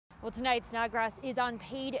Well, tonight, Snodgrass is on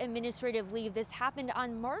paid administrative leave. This happened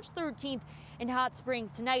on March 13th in Hot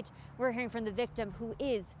Springs. Tonight, we're hearing from the victim who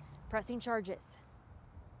is pressing charges.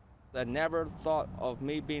 I never thought of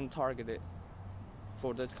me being targeted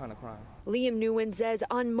for this kind of crime. Liam Nguyen says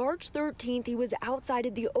on March 13th, he was outside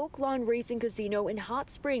of the Oak Lawn Racing Casino in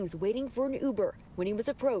Hot Springs waiting for an Uber when he was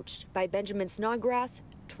approached by Benjamin Snodgrass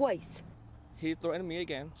twice. He threatened me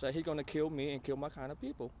again, said he's gonna kill me and kill my kind of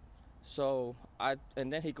people.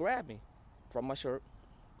 And then he grabbed me from my shirt,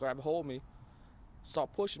 grabbed hold of me,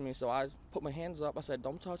 started pushing me, so I put my hands up. I said,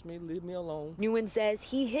 "Don't touch me, leave me alone." Nguyen says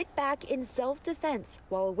he hit back in self-defense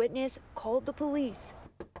while a witness called the police.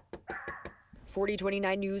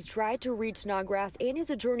 4029 News tried to reach Snodgrass and his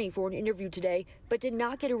attorney for an interview today, but did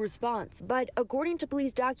not get a response. But according to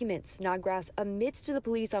police documents, Snodgrass admits to the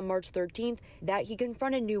police on March 13th that he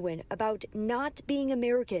confronted Nguyen about not being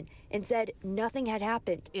American and said nothing had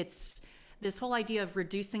happened. It's this whole idea of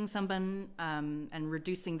reducing someone and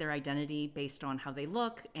reducing their identity based on how they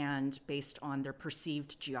look and based on their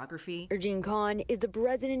perceived geography. Erjeen Khan is the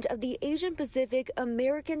president of the Asian Pacific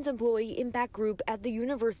Americans Employee Impact Group at the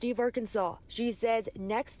University of Arkansas. She says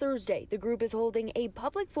next Thursday, the group is holding a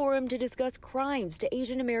public forum to discuss crimes to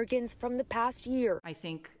Asian Americans from the past year. I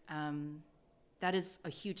think that is a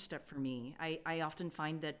huge step for me. I often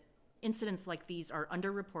find that incidents like these are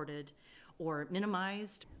underreported or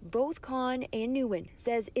minimized. Both Khan and Nguyen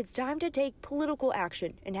says it's time to take political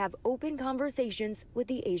action and have open conversations with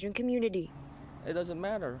the Asian community. It doesn't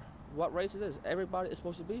matter what race it is. Everybody is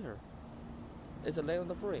supposed to be here. It's a land of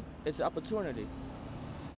the free. It's an opportunity.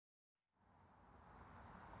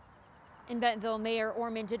 In Bentonville, Mayor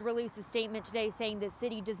Orman did release a statement today saying the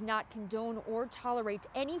city does not condone or tolerate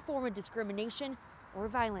any form of discrimination or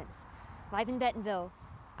violence. Live in Bentonville,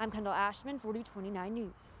 I'm Kendall Ashman, 4029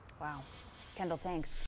 News. Wow. Kendall, thanks.